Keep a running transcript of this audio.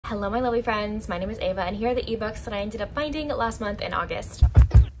Hello my lovely friends, my name is Ava and here are the ebooks that I ended up finding last month in August.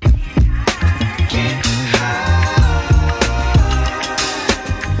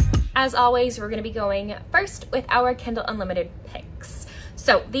 As always, we're going to be going first with our Kindle Unlimited picks.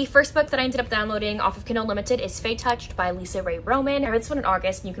 So the first book that I ended up downloading off of Kindle Unlimited is Fate Touched by Lisa Ray Roman. I read this one in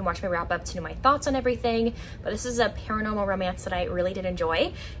August and you can watch my wrap up to know my thoughts on everything, but this is a paranormal romance that I really did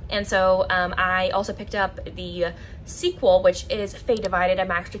enjoy. And so I also picked up the sequel, which is Fate Divided.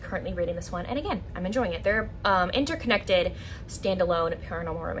 I'm actually currently reading this one and again, I'm enjoying it. They're interconnected standalone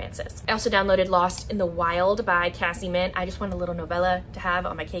paranormal romances. I also downloaded Lost in the Wild by Cassie Mint. I just want a little novella to have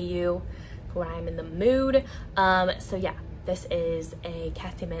on my KU for when I'm in the mood. So yeah. This is a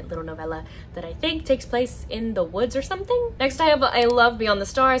Cassie Mint little novella that I think takes place in the woods or something. Next I have I Love Beyond the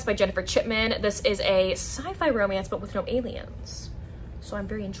Stars by Jennifer Chipman. This is a sci-fi romance but with no aliens. So I'm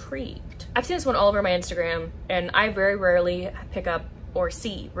very intrigued. I've seen this one all over my Instagram and I very rarely pick up or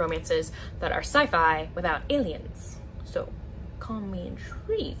see romances that are sci-fi without aliens. So call me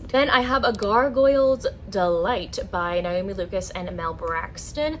intrigued. Then I have A Gargoyle's Delight by Naomi Lucas and Mel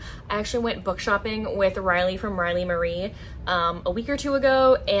Braxton. I actually went book shopping with Riley from Riley Marie a week or two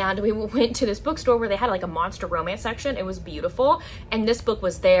ago and we went to this bookstore where they had like a monster romance section. It was beautiful and this book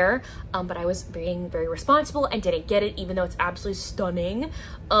was there, but I was being very responsible and didn't get it even though it's absolutely stunning,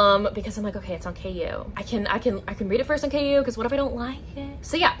 because I'm like, okay, it's on KU. I can read it first on KU because what if I don't like it?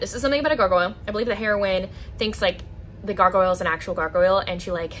 So yeah, this is something about a gargoyle. I believe the heroine thinks like the gargoyle is an actual gargoyle and she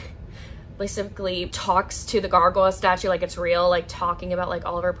like basically talks to the gargoyle statue like it's real, like talking about like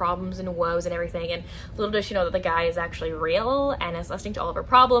all of her problems and woes and everything, and little does she know that the guy is actually real and is listening to all of her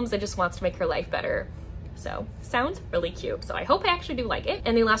problems and just wants to make her life better. So sounds really cute. So I hope I actually do like it.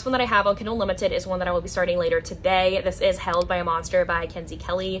 And the last one that I have on Kindle Unlimited is one that I will be starting later today. This is Held by a Monster by Kenzie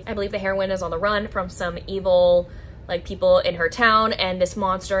Kelly. I believe the heroine is on the run from some evil like people in her town and this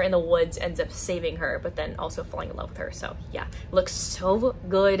monster in the woods ends up saving her but then also falling in love with her. So yeah, looks so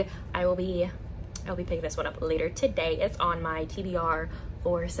good. I'll be picking this one up later today. It's on my TBR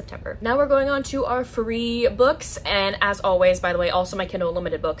for September. Now we're going on to our free books, and as always, by the way, also my Kindle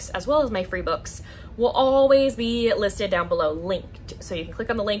Unlimited books as well as my free books will always be listed down below, linked, so you can click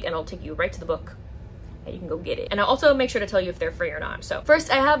on the link and it'll take you right to the book and you can go get it. And I'll also make sure to tell you if they're free or not. So first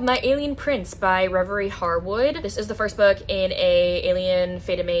I have My Alien Prince by Reverie Harwood. This is the first book in a Alien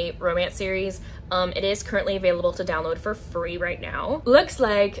Fated Mate romance series. It is currently available to download for free right now. Looks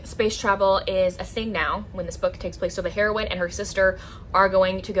like space travel is a thing now when this book takes place. So the heroine and her sister are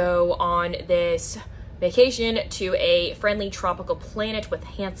going to go on this vacation to a friendly tropical planet with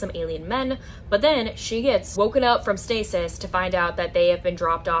handsome alien men, but then she gets woken up from stasis to find out that they have been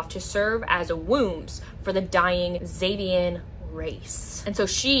dropped off to serve as wombs for the dying Xavian race. And so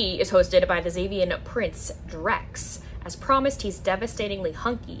she is hosted by the Xavian prince Drex. As promised, he's devastatingly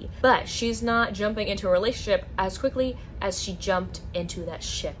hunky, but she's not jumping into a relationship as quickly as she jumped into that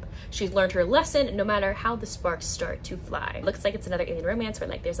ship. She's learned her lesson no matter how the sparks start to fly. Looks like it's another alien romance where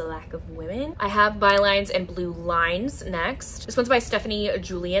like there's a lack of women. I have Bylines and Blue Lines next. This one's by Stephanie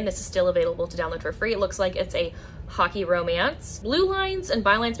Julian. This is still available to download for free. It looks like it's a hockey romance. Blue Lines and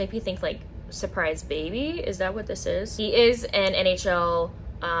Bylines make me think like Surprise Baby. Is that what this is? He is an NHL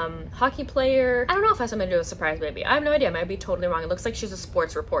hockey player. I don't know if it has something to do with Surprise Baby. I have no idea. I might be totally wrong. It looks like she's a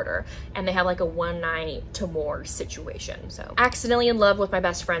sports reporter and they have like a one night to more situation. So Accidentally in Love with My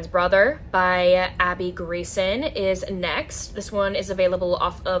Best Friend's Brother by Abby Grayson is next. This one is available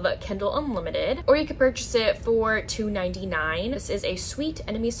off of Kindle Unlimited, or you could purchase it for $2.99. This is a sweet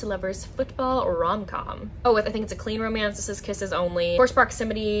enemies to lovers football rom-com. Oh, I think it's a clean romance. This is Kisses Only, Forced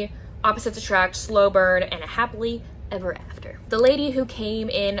Proximity, Opposites Attract, Slow Burn, and a Happily Ever After. The Lady Who Came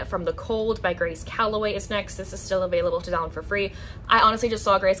In From the Cold by Grace Calloway is next. This is still available to download for free. I honestly just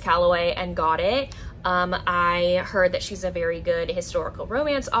saw Grace Calloway and got it. I heard that she's a very good historical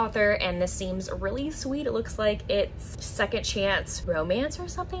romance author and this seems really sweet. It looks like it's second chance romance or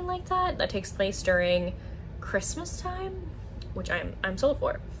something like that takes place during Christmas time, which I'm sold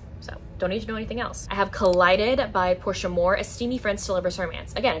for. So don't need to know anything else. I have Collided by Portia Moore, a steamy Friends to Lovers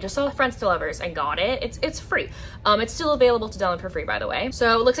romance. Again, I just saw Friends to Lovers and got it. It's free. It's still available to download for free, by the way.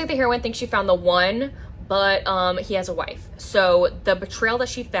 So it looks like the heroine thinks she found the one, but he has a wife. So the betrayal that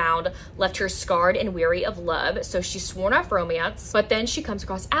she found left her scarred and weary of love. So she's sworn off romance, but then she comes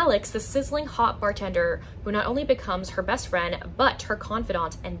across Alex, the sizzling hot bartender who not only becomes her best friend, but her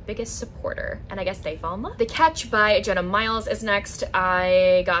confidant and biggest supporter. And I guess they fall in love. The Catch by Jenna Miles is next.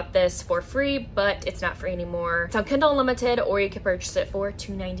 I got this for free, but it's not free anymore. It's on Kindle Unlimited, or you can purchase it for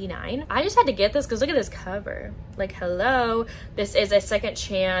 $2.99. I just had to get this because look at this cover. Like, hello. This is a second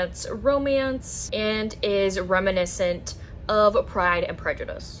chance romance and is reminiscent of Pride and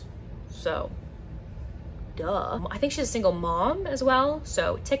Prejudice. So, duh. I think she's a single mom as well.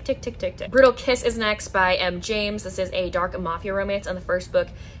 So, tick, tick, tick, tick, tick. Brutal Kiss is next by M. James. This is a dark mafia romance and the first book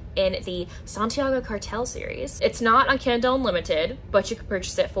in the Santiago Cartel series. It's not on Kindle Unlimited, but you can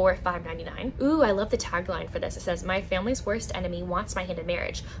purchase it for $5.99. Ooh, I love the tagline for this. It says, "My family's worst enemy wants my hand in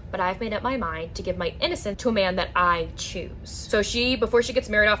marriage, but I've made up my mind to give my innocence to a man that I choose." So before she gets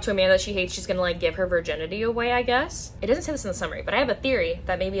married off to a man that she hates, she's gonna like give her virginity away, I guess. It doesn't say this in the summary, but I have a theory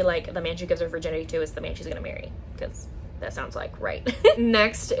that maybe like the man she gives her virginity to is the man she's gonna marry, because that sounds like right.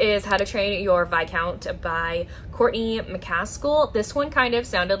 Next is How to Train Your Viscount by Courtney McCaskill. This one kind of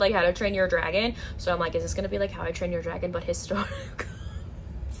sounded like How to Train Your Dragon. So I'm like, is this gonna be like How I Train Your Dragon, but historical?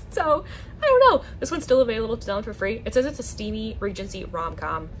 So, I don't know. This one's still available to download for free. It says it's a steamy Regency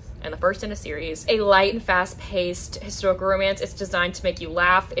rom-com and the first in a series. A light and fast-paced historical romance. It's designed to make you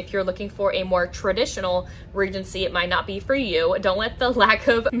laugh. If you're looking for a more traditional Regency, it might not be for you. Don't let the lack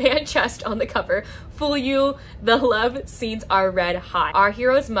of man chest on the cover fool you. The love scenes are red hot. Our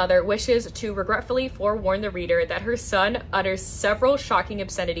hero's mother wishes to regretfully forewarn the reader that her son utters several shocking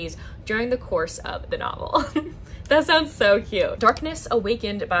obscenities during the course of the novel. That sounds so cute. Darkness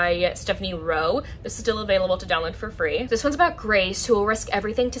Awakened by Stephanie Rowe. This is still available to download for free. This one's about Grace, who will risk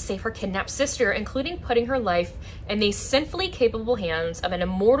everything to save her kidnapped sister, including putting her life in the sinfully capable hands of an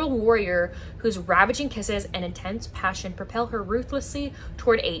immortal warrior whose ravaging kisses and intense passion propel her ruthlessly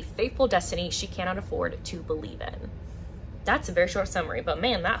toward a fateful destiny she cannot afford to believe in. That's a very short summary, but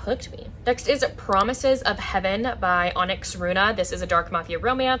man, that hooked me. Next is Promises of Heaven by Onyx Runa. This is a dark mafia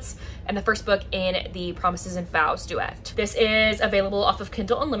romance and the first book in the Promises and Vows duet. This is available off of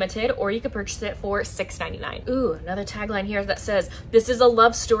Kindle Unlimited, or you can purchase it for $6.99. Ooh, another tagline here that says, "This is a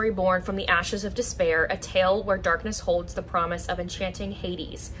love story born from the ashes of despair, a tale where darkness holds the promise of enchanting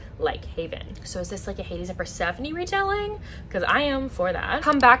Hades like Haven." So is this like a Hades and Persephone retelling? Because I am for that.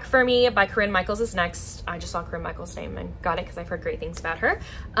 Come Back for Me by Corinne Michaels is next. I just saw Corinne Michaels' name and got it because I've heard great things about her.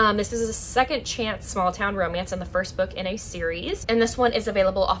 This is a second chance small town romance and the first book in a series. And this one is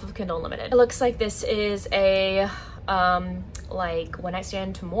available off of Kindle Unlimited. It looks like this is a like one night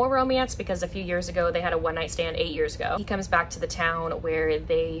stand to more romance, because a few years ago they had a one night stand 8 years ago. He comes back to the town where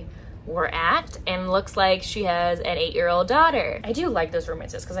they were at and looks like she has an 8-year-old daughter. I do like those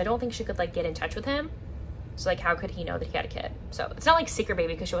romances because I don't think she could like get in touch with him. So like, how could he know that he had a kid? So it's not like Secret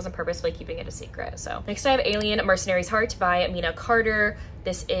Baby because she wasn't purposefully keeping it a secret. So next I have Alien Mercenary's Heart by Mina Carter.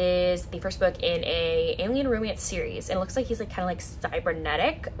 This is the first book in a alien romance series, and it looks like he's like kind of like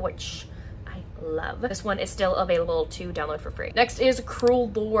cybernetic, which I love. This one is still available to download for free. Next is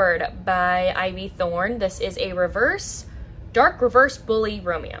Cruel Lord by Ivy Thorne. This is a dark reverse bully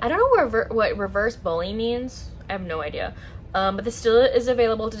romance. I don't know what reverse bully means. I have no idea. But this still is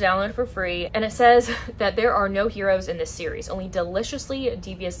available to download for free, and it says that there are no heroes in this series, only deliciously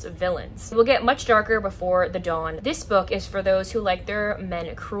devious villains. It will get much darker before the dawn. This book is for those who like their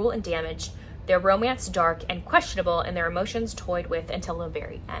men cruel and damaged, their romance dark and questionable, and their emotions toyed with until the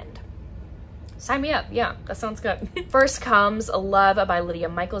very end. Sign me up. Yeah, that sounds good. First Comes Love by Lydia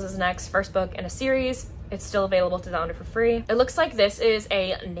Michaels is next. First book in a series. It's still available to download for free. It looks like this is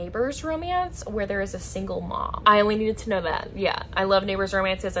a neighbors romance where there is a single mom. I only needed to know that. Yeah, I love neighbors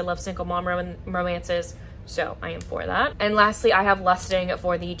romances. I love single mom romances. So I am for that. And lastly, I have Lusting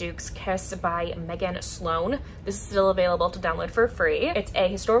for the Duke's Kiss by Megan Sloan. This is still available to download for free. It's a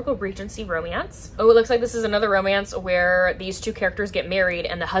historical Regency romance. Oh, it looks like this is another romance where these two characters get married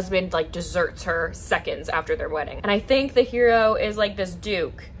and the husband like deserts her seconds after their wedding. And I think the hero is like this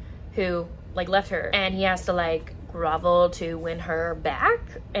duke who like left her, and he has to like grovel to win her back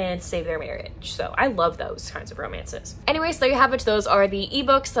and save their marriage. So I love those kinds of romances. Anyways, there you have it. Those are the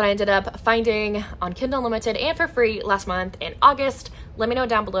ebooks that I ended up finding on Kindle Unlimited and for free last month in August. Let me know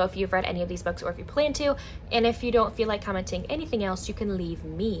down below if you've read any of these books or if you plan to, and if you don't feel like commenting anything else, you can leave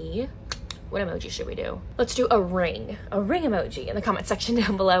me, what emoji should we do? Let's do a ring emoji in the comment section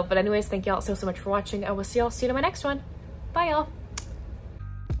down below. But anyways, thank y'all so much for watching. I will see y'all soon in my next one. Bye y'all.